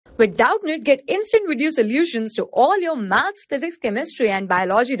With Doubtnut, get instant video solutions to all your maths, physics, chemistry, and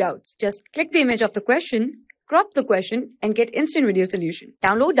biology doubts. Just click the image of the question, crop the question, and get instant video solution.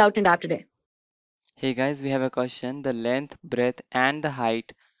 Download Doubtnut app today. Hey guys, we have a question. The length, breadth, and the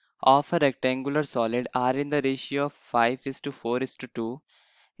height of a rectangular solid are in the ratio of 5:4:2.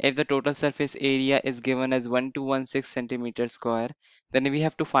 If the total surface area is given as 1216 centimeter square, then we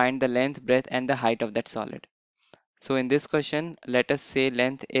have to find the length, breadth, and the height of that solid. So in this question, let us say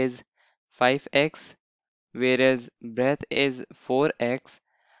length is 5x, whereas breadth is 4x,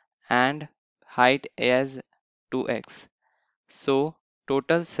 and height is 2x. So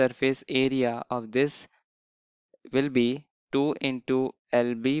total surface area of this will be 2 into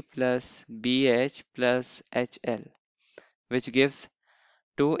LB plus BH plus HL, which gives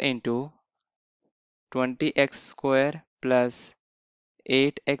 2 into 20x square plus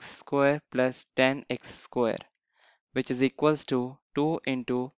 8x square plus 10x square, which is equals to 2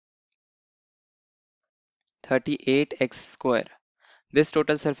 into 38x square. This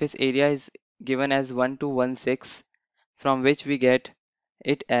total surface area is given as 1216, from which we get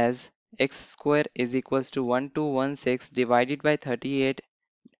it as x square is equals to 1216 divided by 38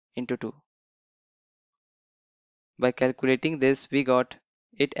 into 2. By calculating this, we got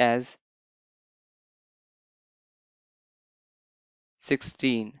it as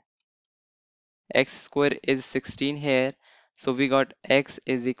 16. X square is 16 here, so we got x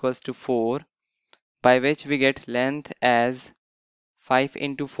is equals to 4, by which we get length as 5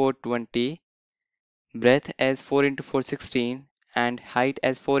 into 4 20, breadth as 4 into 4 16, and height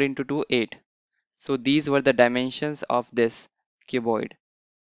as 4 into 2 8. So these were the dimensions of this cuboid.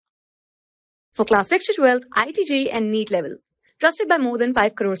 For class 6 to 12, IIT JEE and NEET level. Trusted by more than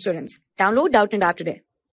 5 crore students. Download Doubtnut app today.